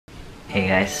Hey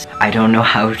guys, I don't know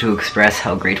how to express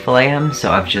how grateful I am,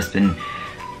 so I've just been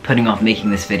putting off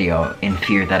making this video in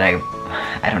fear that I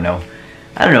don't know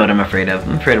what I'm afraid of.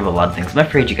 I'm afraid of a lot of things. I'm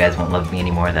afraid you guys won't love me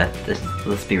anymore.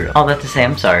 Let's be real. All that to say,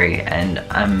 I'm sorry, and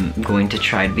I'm going to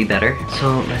try to be better.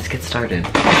 So let's get started.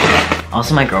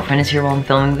 Also, my girlfriend is here while I'm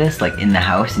filming this, like in the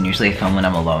house, and usually I film when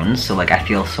I'm alone, so like I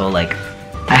feel so like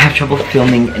I have trouble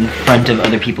filming in front of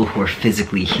other people who are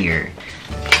physically here.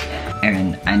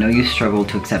 Erin, I know you struggle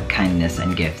to accept kindness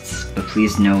and gifts, but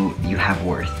please know you have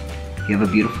worth. You have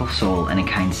a beautiful soul and a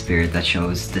kind spirit that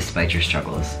shows despite your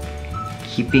struggles.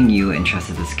 Keeping you and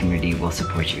trust of this community will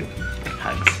support you.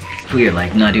 Hugs. We are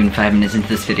like not even 5 minutes into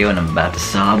this video and I'm about to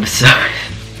sob, so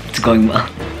it's going well.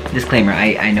 Disclaimer,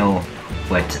 I know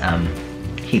what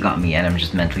he got me and I'm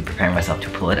just mentally preparing myself to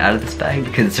pull it out of this bag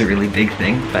because it's a really big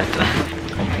thing, but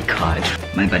oh my god.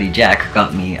 My buddy Jack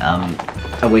got me a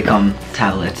Wacom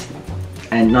tablet.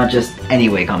 And not just any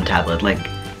Wacom tablet, like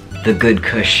the Good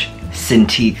Kush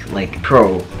Cintiq like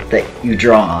Pro that you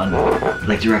draw on,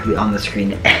 like directly on the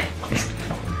screen.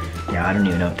 Yeah, I don't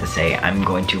even know what to say. I'm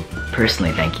going to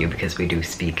personally thank you because we do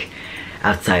speak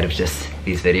outside of just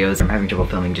these videos. I'm having trouble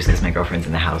filming just because my girlfriend's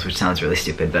in the house, which sounds really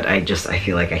stupid, but I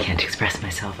feel like I can't express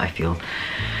myself. I feel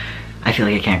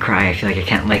like I can't cry. I feel like I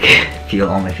can't like feel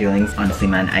all my feelings. Honestly,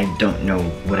 man, I don't know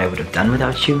what I would have done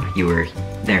without you. You were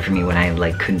there for me when I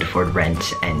like couldn't afford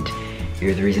rent, and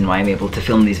you're the reason why I'm able to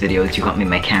film these videos. You got me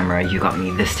my camera, you got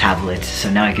me this tablet, so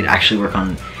now I could actually work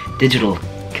on digital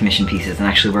commission pieces and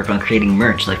actually work on creating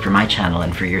merch like for my channel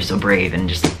and for You're So Brave, and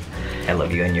just I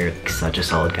love you and you're such a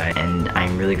solid guy, and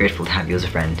I'm really grateful to have you as a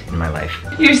friend in my life.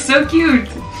 You're so cute.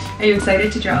 Are you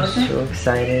excited to draw with it? So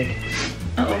excited.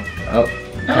 Uh-oh. Oh.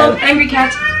 Oh, angry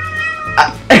cat.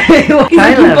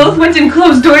 You both went and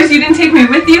closed doors. You didn't take me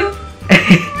with you?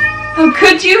 How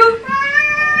could you?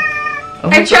 Oh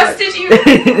I trusted you.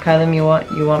 Kylam, you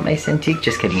want my Cintiq?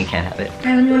 Just kidding, you can't have it.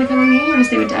 Kylam, you want to come with me or you want to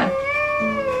stay with Dad?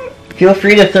 Feel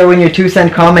free to throw in your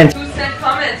 2-cent comments. 2-cent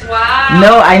comments, wow.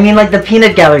 No, I mean like the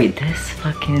peanut gallery.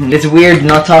 It's weird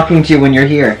not talking to you when you're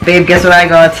here. Babe, guess what I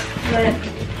got? What?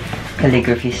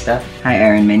 Calligraphy stuff. Hi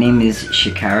Erin, my name is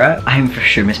Shikara. I'm for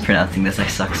sure mispronouncing this, I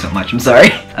suck so much, I'm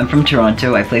sorry. I'm from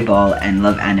Toronto, I play ball and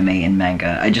love anime and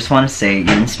manga. I just want to say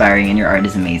you're inspiring and your art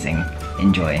is amazing.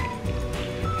 Enjoy.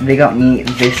 They got me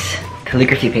this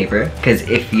calligraphy paper, because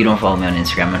if you don't follow me on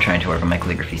Instagram, I'm trying to work on my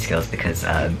calligraphy skills because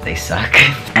they suck.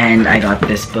 And I got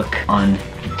this book on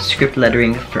script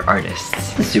lettering for artists.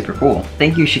 This is super cool.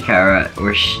 Thank you Shikara,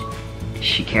 or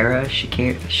Shikara?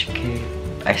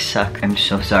 I suck. I'm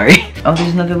so sorry. Oh,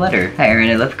 there's another letter. Hi Erin,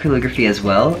 I love calligraphy as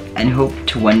well and hope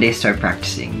to one day start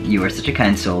practicing. You are such a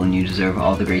kind soul and you deserve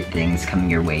all the great things coming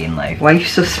your way in life. Why are you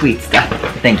so sweet? Stop.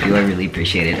 Thank you, I really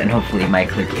appreciate it, and hopefully my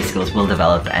calligraphy skills will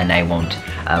develop and I won't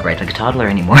write like a toddler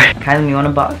anymore. Kylam, you want a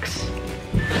box?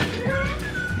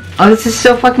 Oh, this is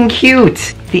so fucking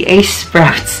cute! The Ace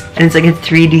Sprouts. And it's like a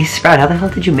 3D sprout. How the hell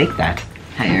did you make that?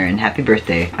 Hi Erin, happy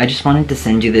birthday. I just wanted to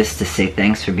send you this to say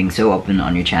thanks for being so open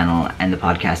on your channel and the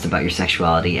podcast about your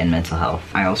sexuality and mental health.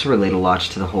 I also relate a lot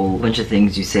to the whole bunch of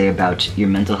things you say about your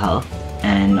mental health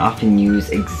and often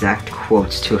use exact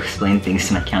quotes to explain things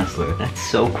to my counselor. That's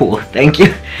so cool, thank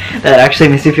you. That actually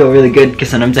makes me feel really good because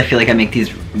sometimes I feel like I make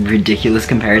these ridiculous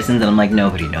comparisons and I'm like,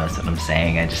 nobody knows what I'm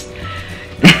saying. I just,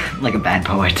 like a bad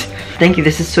poet. Thank you,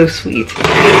 this is so sweet.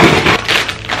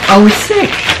 Oh, it's sick.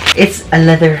 It's a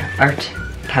leather art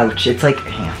pouch. It's like,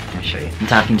 hang on, let me show you. I'm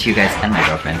talking to you guys and my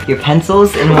girlfriend. Your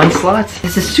pencils in one slot.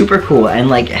 This is super cool and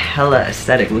like hella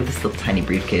aesthetic. Look at this little tiny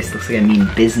briefcase. Looks like I mean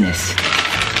business.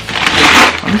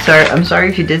 I'm sorry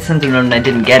if you did send a note and I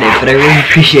didn't get it, but I really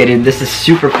appreciate it. This is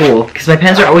super cool because my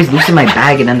pens are always loose in my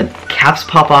bag and then the caps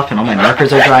pop off and all my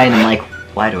markers are dry and I'm like,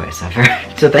 why do I suffer?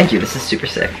 So thank you, this is super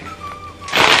sick.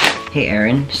 Hey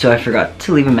Erin, so I forgot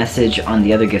to leave a message on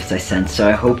the other gifts I sent, so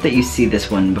I hope that you see this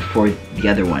one before the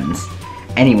other ones.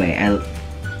 Anyway, I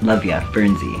love ya,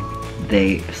 Bernsey.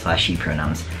 They/she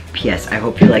pronouns. P.S. I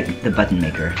hope you like the button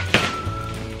maker.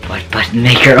 What button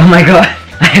maker? Oh my god!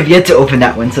 I have yet to open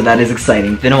that one, so that is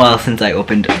exciting. It's been a while since I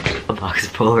opened a box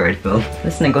of Polaroid film.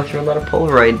 Listen, I go through a lot of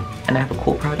Polaroid, and I have a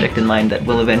cool project in mind that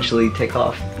will eventually take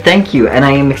off. Thank you, and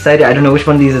I am excited. I don't know which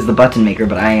one of these is the button maker,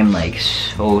 but I am like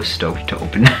so stoked to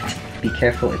open it. Be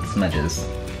careful, it smudges.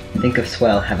 Think of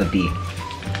swell, have a bee.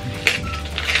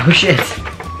 Oh shit.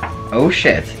 Oh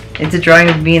shit. It's a drawing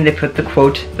of me and they put the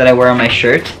quote that I wear on my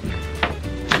shirt.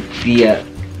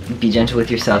 Be gentle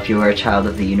with yourself, you are a child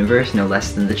of the universe, no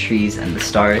less than the trees and the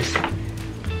stars.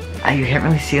 You can't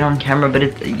really see it on camera,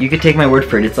 but you could take my word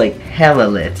for it, it's like hella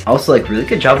lit. Also like really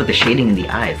good job with the shading in the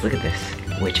eyes, look at this.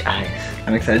 Which eyes?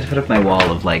 I'm excited to put up my wall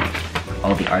of like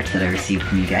all the art that I received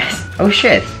from you guys. Oh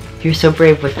shit! You're so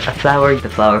brave with a flower, the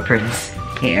Flower Prince.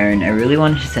 Hey Aaron, I really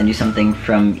wanted to send you something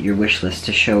from your wish list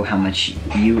to show how much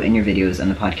you and your videos and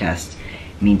the podcast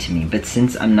mean to me, but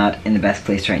since I'm not in the best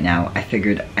place right now, I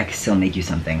figured I could still make you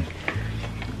something.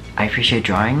 I appreciate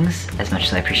drawings as much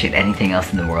as I appreciate anything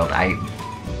else in the world.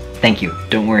 Thank you.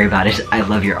 Don't worry about it. I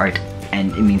love your art,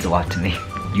 and it means a lot to me.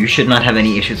 You should not have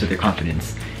any issues with your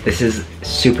confidence. This is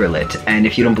super lit, and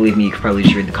if you don't believe me, you could probably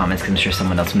just read the comments, because I'm sure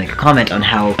someone else will make a comment on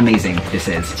how amazing this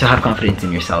is. So have confidence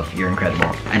in yourself. You're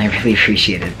incredible, and I really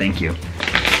appreciate it. Thank you.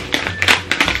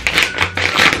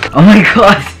 Oh my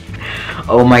god!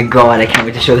 Oh my god, I can't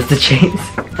wait to show this to Chase.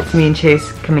 It's me and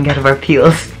Chase coming out of our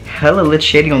peels. Hella lit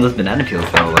shading on those banana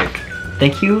peels though, like.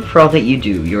 Thank you for all that you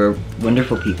do. You're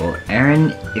wonderful people.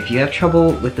 Aaron, if you have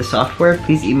trouble with the software,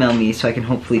 please email me so I can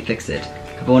hopefully fix it.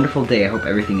 Have a wonderful day. I hope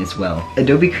everything is well.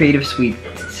 Adobe Creative Suite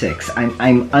 6.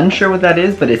 I'm unsure what that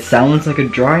is, but it sounds like a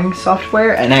drawing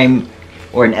software, and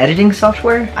or an editing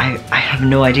software. I have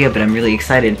no idea, but I'm really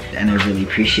excited, and I really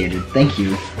appreciate it. Thank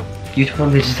you. You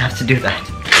totally just have to do that.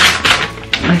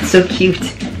 Oh, it's so cute.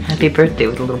 Happy birthday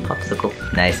with a little popsicle.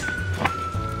 Nice.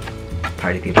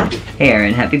 Party people. Hey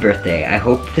Aaron, happy birthday. I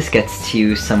hope this gets to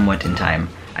you somewhat in time.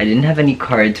 I didn't have any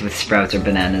cards with sprouts or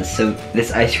bananas, so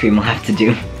this ice cream will have to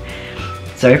do.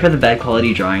 Sorry for the bad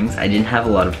quality drawings. I didn't have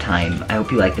a lot of time. I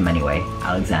hope you like them anyway.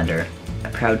 Alexander, a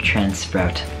proud trans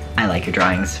sprout. I like your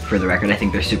drawings. For the record, I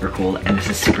think they're super cool, and this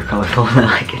is super colorful, and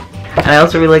I like it. And I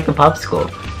also really like the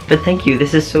popsicle. But thank you,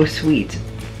 this is so sweet.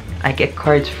 I get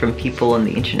cards from people on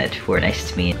the internet who are nice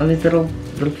to me. Oh, there's little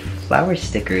flower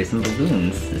stickers and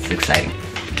balloons. This is exciting.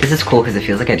 This is cool because it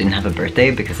feels like I didn't have a birthday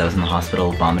because I was in the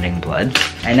hospital vomiting blood.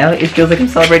 And now it feels like I'm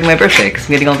celebrating my birthday because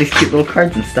I'm getting all these cute little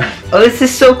cards and stuff. Oh, this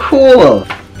is so cool!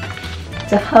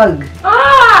 It's a hug.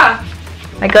 Ah!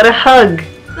 I got a hug.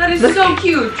 That is so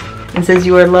cute. It says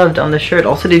you are loved on the shirt.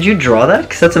 Also, did you draw that?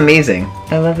 Because that's amazing.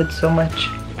 I love it so much.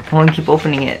 I want to keep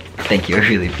opening it. Thank you, I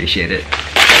really appreciate it.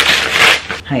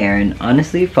 Hi Aaron,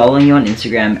 honestly, following you on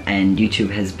Instagram and YouTube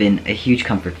has been a huge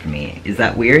comfort for me. Is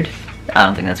that weird? I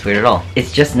don't think that's weird at all.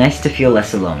 It's just nice to feel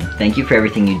less alone. Thank you for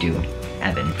everything you do.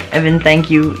 Evan. Evan, thank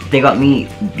you. They got me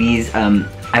these,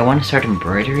 I want to start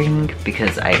embroidering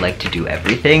because I like to do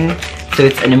everything. So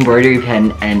it's an embroidery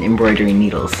pen and embroidery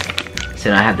needles. So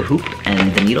now I have the hoop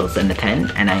and the needles and the pen,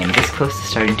 and I am this close to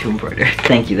starting to embroider.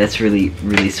 Thank you, that's really,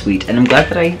 really sweet. And I'm glad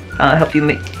that I helped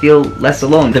you feel less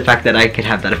alone. The fact that I could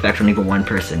have that effect on even one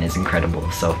person is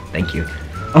incredible, so thank you.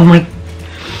 Oh my...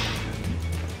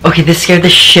 Okay, this scared the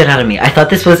shit out of me. I thought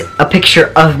this was a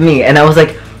picture of me, and I was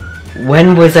like,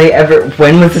 when was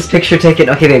this picture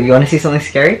taken? Okay, babe, you want to see something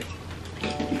scary?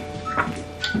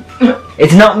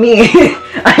 It's not me!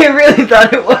 I really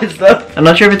thought it was, though. I'm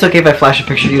not sure if it's okay if I flash a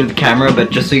picture of you to the camera,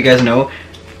 but just so you guys know,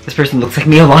 this person looks like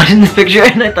me a lot in this picture,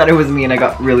 and I thought it was me, and I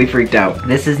got really freaked out.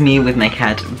 This is me with my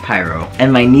cat, Pyro,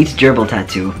 and my neat gerbil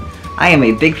tattoo. I am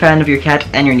a big fan of your cat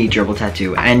and your neat gerbil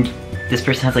tattoo, and this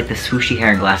person has like the swooshy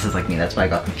hair and glasses like me. That's why I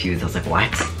got confused. I was like,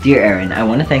 what? Dear Aaron, I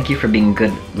want to thank you for being a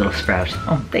good little sprout.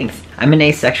 Oh, thanks. I'm an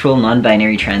asexual,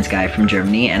 non-binary trans guy from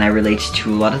Germany, and I relate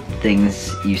to a lot of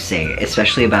things you say,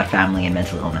 especially about family and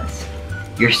mental illness.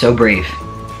 You're so brave.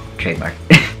 Trademark.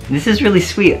 This is really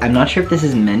sweet. I'm not sure if this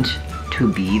is meant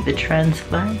to be the trans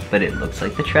flag, but it looks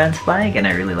like the trans flag, and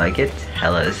I really like it.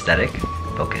 Hella aesthetic.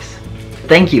 Focus.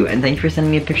 Thank you, and thank you for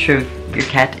sending me a picture of your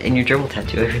cat and your gerbil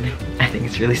tattoo. I think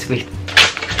it's really sweet.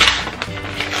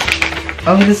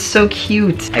 Oh, this is so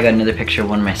cute. I got another picture of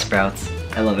one of my sprouts.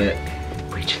 I love it.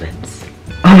 Witch lips.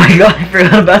 Oh my god, I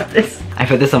forgot about this. I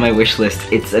put this on my wish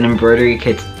list. It's an embroidery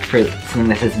kit for something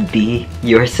that says be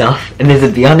yourself, and there's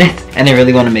a bee on it, and I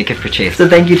really want to make it for Chase. So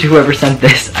thank you to whoever sent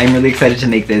this. I'm really excited to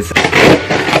make this.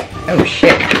 Oh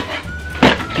shit.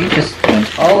 You just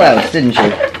went all out, didn't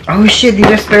you? Oh shit, these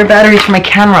are spare batteries for my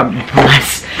camera.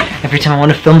 Bless. Every time I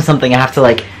want to film something, I have to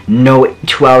like know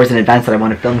 2 hours in advance that I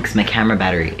want to film because my camera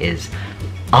battery is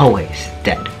always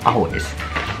dead. Always.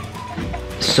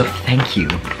 So thank you.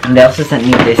 And they also sent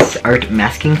me this art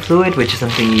masking fluid, which is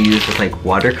something you use with like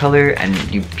watercolor and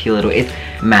you peel it away.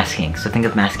 It's masking, so think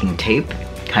of masking tape.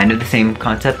 Kind of the same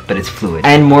concept, but it's fluid.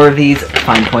 And more of these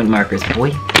fine point markers.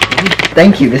 Boy,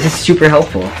 thank you, this is super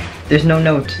helpful. There's no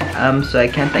note, so I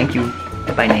can't thank you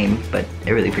by name, but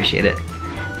I really appreciate it.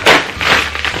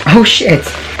 Oh shit!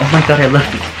 Oh my god, I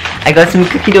love it. I got some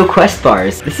cookie dough Quest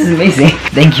bars. This is amazing.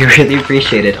 Thank you, really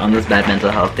appreciate it on those bad mental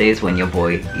health days when your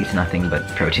boy eats nothing but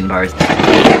protein bars.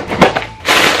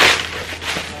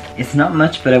 It's not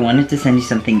much, but I wanted to send you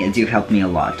something as you've helped me a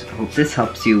lot. Hope this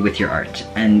helps you with your art.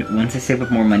 And once I save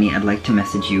up more money, I'd like to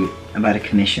message you about a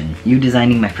commission. You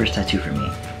designing my first tattoo for me.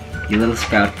 You little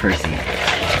sprout, Percy.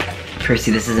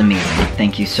 Percy, this is amazing.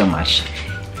 Thank you so much.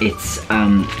 It's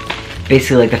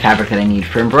basically like the fabric that I need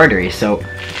for embroidery. So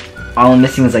all I'm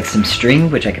missing is like some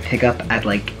string, which I could pick up at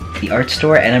like the art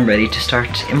store, and I'm ready to start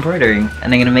embroidering.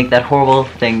 And I'm gonna make that horrible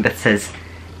thing that says,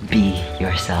 "Be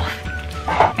yourself."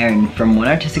 Erin, from one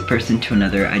artistic person to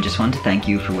another, I just want to thank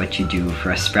you for what you do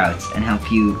for us sprouts and help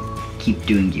you keep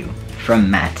doing you. From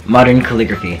Matt. Modern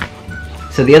calligraphy.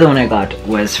 So the other one I got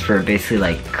was for basically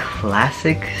like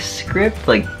classic script,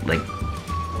 like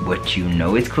what you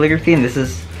know is calligraphy, and this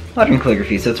is modern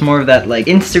calligraphy, so it's more of that like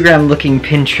Instagram looking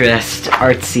Pinterest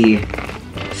artsy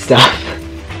stuff.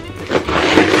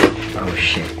 Oh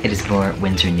shit, it is for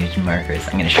Winsor Newton markers.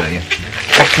 I'm gonna show you.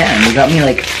 Okay, you got me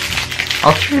like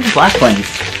all 3 of the black ones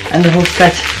and the whole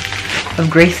set of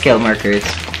grayscale markers.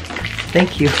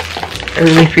 Thank you. I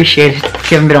really appreciate it.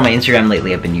 If you haven't been on my Instagram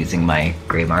lately, I've been using my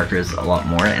gray markers a lot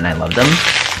more and I love them.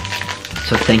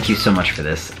 So thank you so much for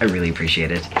this. I really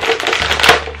appreciate it.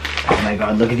 Oh my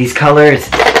god, look at these colors!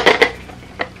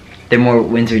 They're more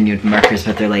Winsor Newton markers,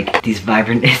 but they're like these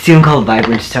vibrant, it's even called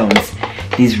vibrant tones.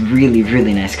 These really,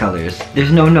 really nice colors.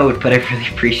 There's no note, but I really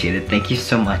appreciate it. Thank you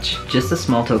so much. Just a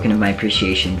small token of my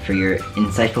appreciation for your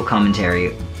insightful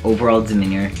commentary, overall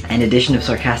demeanor, and addition of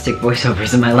sarcastic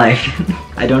voiceovers in my life.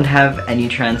 I don't have any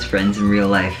trans friends in real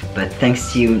life, but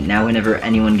thanks to you, now whenever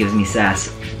anyone gives me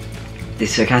sass, the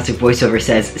sarcastic voiceover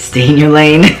says, "Stay in your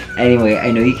lane." Anyway,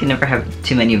 I know you can never have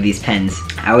too many of these pens.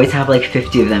 I always have like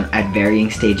 50 of them at varying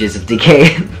stages of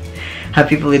decay.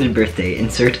 Happy belated birthday.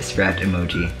 Insert a sprout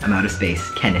emoji. I'm out of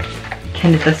space. Kenneth.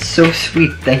 Kenneth, that's so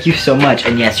sweet. Thank you so much.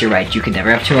 And yes, you're right. You can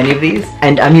never have too many of these.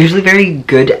 And I'm usually very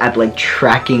good at like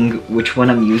tracking which one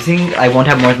I'm using. I won't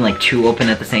have more than like 2 open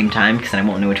at the same time because I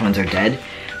won't know which ones are dead.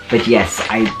 But yes,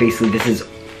 this is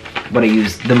what I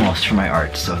use the most for my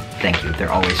art. So thank you. They're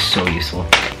always so useful.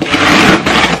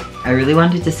 I really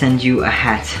wanted to send you a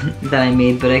hat that I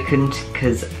made, but I couldn't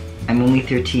because I'm only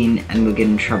 13 and will get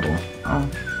in trouble. Oh.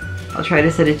 I'll try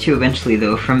to send it to you eventually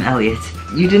though, from Elliot.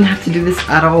 You didn't have to do this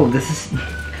at all. This is...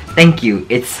 Thank you.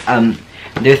 It's,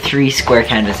 they're 3 square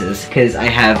canvases, because I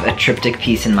have a triptych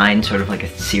piece in mind, sort of like a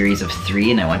series of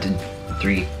 3, and I wanted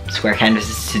 3 square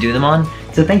canvases to do them on.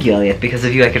 So thank you, Elliot. Because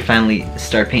of you, I could finally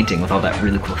start painting with all that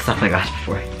really cool stuff I got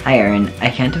before. Hi, Erin. I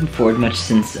can't afford much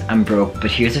since I'm broke,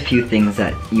 but here's a few things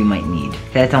that you might need.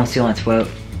 Fais attention à toi,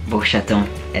 beau chaton,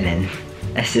 Hélène.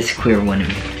 Assist queer woman.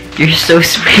 You're so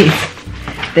sweet.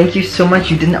 Thank you so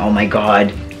much. You didn't. Oh my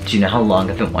god. Do you know how long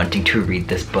I've been wanting to read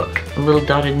this book? A little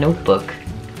dotted notebook.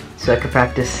 So I could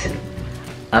practice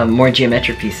more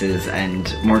geometric pieces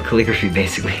and more calligraphy,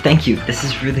 basically. Thank you. This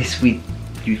is really sweet.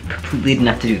 You completely didn't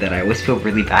have to do that. I always feel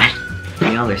really bad.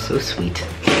 Y'all are so sweet.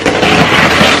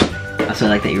 Also, I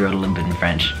like that you wrote a little bit in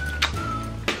French.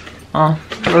 Oh,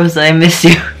 Rosa, I miss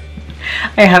you.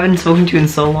 I haven't spoken to you in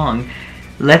so long.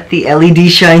 Let the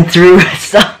LED shine through.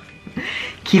 Stop.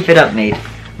 Keep it up, mate.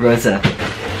 Rosa.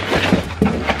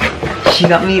 She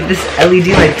got me this LED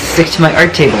light to stick to my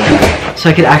art table so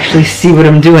I could actually see what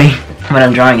I'm doing when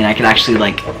I'm drawing, and I could actually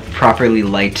like properly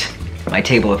light my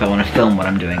table if I want to film what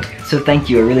I'm doing. So thank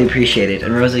you, I really appreciate it.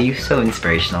 And Rosa, you're so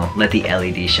inspirational. Let the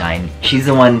LED shine. She's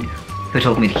the one who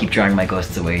told me to keep drawing my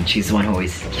ghosts away, and she's the one who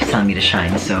always keeps telling me to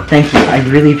shine, so thank you. I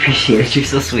really appreciate it. You're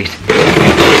so sweet.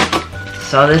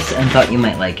 Saw this and thought you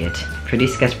might like it. Pretty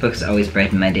sketchbooks always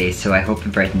brighten my day, so I hope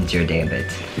it brightens your day a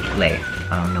bit. Lay.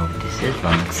 I don't know what this is, but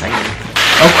I'm excited.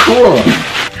 Oh, cool!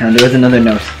 And there was another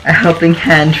note. A helping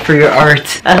hand for your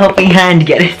art. A helping hand,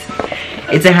 get it?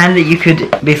 It's a hand that you could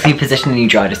basically position when you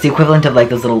draw it. It's the equivalent of like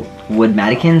those little wood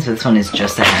mannequins, but this one is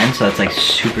just a hand, so that's like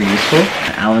super useful.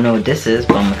 I don't know what this is,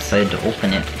 but I'm excited to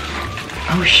open it.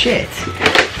 Oh shit!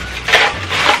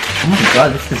 Oh my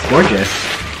god, this is gorgeous.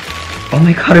 Oh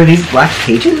my god, are these black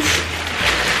pages?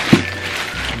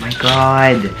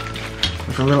 God,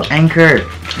 with a little anchor.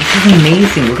 This is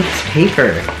amazing. Look at this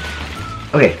paper.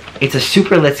 Okay, it's a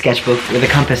super lit sketchbook with a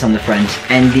compass on the front,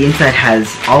 and the inside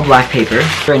has all black paper,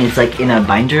 and it's like in a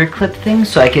binder clip thing,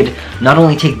 so I could not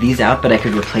only take these out, but I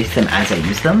could replace them as I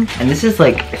use them. And this is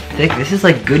like thick. This is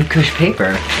like good cush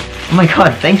paper. Oh my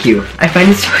god, thank you. I find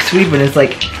it so sweet when it's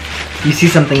like you see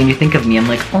something and you think of me. I'm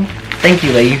like, oh, thank you,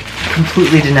 you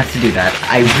completely didn't have to do that.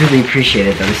 I really appreciate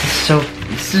it though.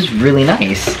 This is really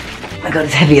nice. Oh my god,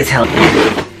 it's heavy as hell.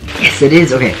 Yes, it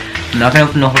is. Okay, I'm not gonna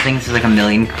open the whole thing. There's like a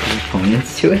million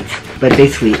components to it. But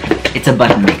basically, it's a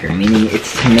button maker, meaning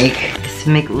it's to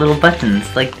make little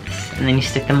buttons like this, and then you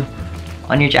stick them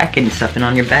on your jacket and stuff and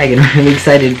on your bag. And I'm really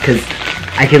excited because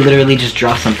I could literally just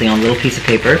draw something on a little piece of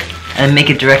paper and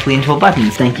make it directly into a button.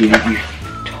 Thank you. You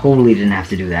totally didn't have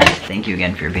to do that. Thank you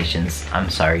again for your patience. I'm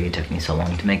sorry it took me so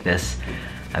long to make this.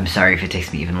 I'm sorry if it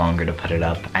takes me even longer to put it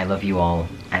up. I love you all,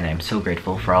 and I'm so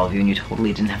grateful for all of you, and you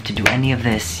totally didn't have to do any of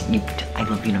this. I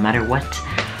love you no matter what.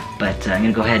 But I'm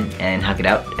gonna go ahead and hug it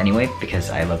out anyway, because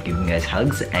I love giving you guys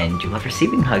hugs, and you love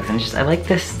receiving hugs, and I like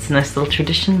this. It's a nice little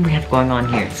tradition we have going on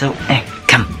here. So,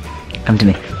 come to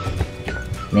me.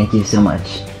 Thank you so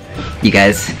much. You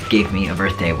guys gave me a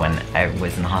birthday when I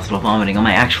was in the hospital vomiting on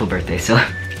my actual birthday, so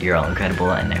you're all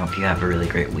incredible, and I hope you have a really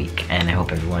great week, and I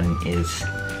hope everyone is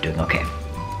doing okay.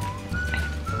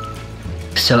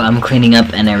 So I'm cleaning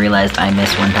up and I realized I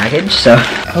missed one package, so...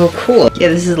 Oh, cool. Yeah,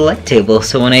 this is a light table,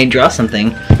 so when I draw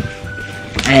something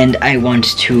and I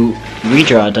want to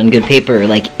redraw it on good paper,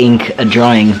 like ink a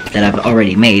drawing that I've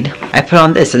already made, I put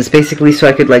on this, and it's basically so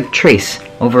I could, like, trace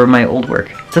over my old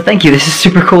work. So thank you, this is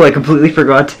super cool. I completely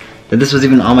forgot that this was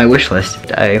even on my wish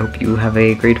list. I hope you have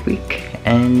a great week,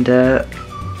 and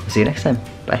see you next time.